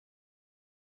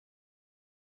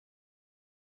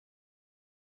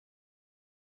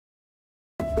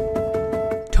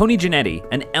Toni Ginnetti,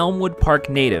 an Elmwood Park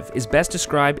native, is best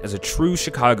described as a true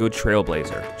Chicago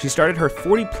trailblazer. She started her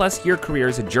 40-plus year career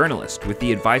as a journalist with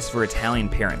the advice of her Italian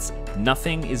parents: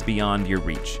 "Nothing is beyond your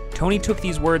reach." Toni took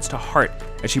these words to heart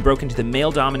as she broke into the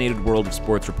male-dominated world of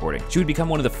sports reporting. She would become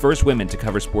one of the first women to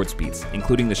cover sports beats,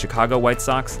 including the Chicago White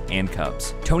Sox and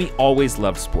Cubs. Toni always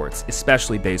loved sports,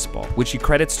 especially baseball, which she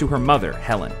credits to her mother,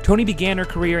 Helen. Toni began her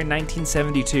career in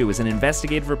 1972 as an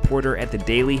investigative reporter at the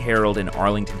Daily Herald in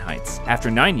Arlington Heights. After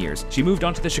 9 years, she moved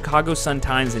on to the Chicago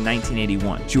Sun-Times in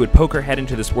 1981. She would poke her head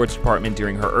into the sports department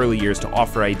during her early years to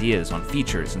offer ideas on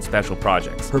features and special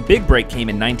projects. Her big break came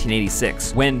in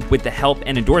 1986, when, with the help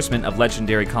and endorsement of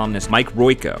legendary columnist Mike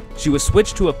Royko, she was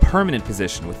switched to a permanent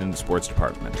position within the sports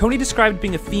department. Toni described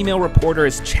being a female reporter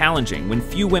as challenging when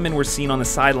few women were seen on the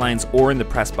sidelines or in the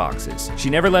press boxes. She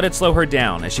never let it slow her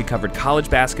down as she covered college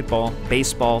basketball,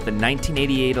 baseball, the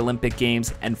 1988 Olympic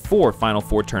Games, and 4 Final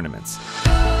Four tournaments.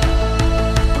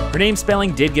 Her name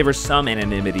spelling did give her some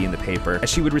anonymity in the paper, as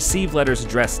she would receive letters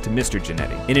addressed to Mr.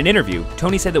 Ginnetti. In an interview,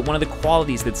 Toni said that one of the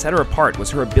qualities that set her apart was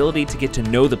her ability to get to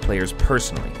know the players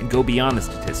personally and go beyond the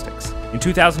statistics. In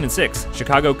 2006,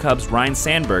 Chicago Cubs Ryne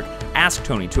Sandberg asked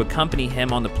Toni to accompany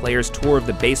him on the Players' Tour of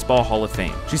the Baseball Hall of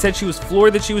Fame. She said she was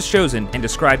floored that she was chosen and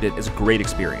described it as a great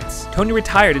experience. Toni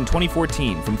retired in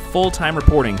 2014 from full-time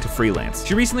reporting to freelance.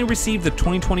 She recently received the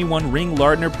 2021 Ring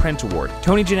Lardner Print Award.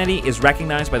 Toni Ginnetti is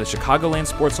recognized by the Chicagoland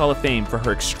Sports Hall of Fame for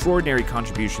her extraordinary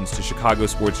contributions to Chicago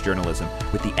sports journalism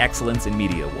with the Excellence in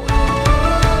Media Award.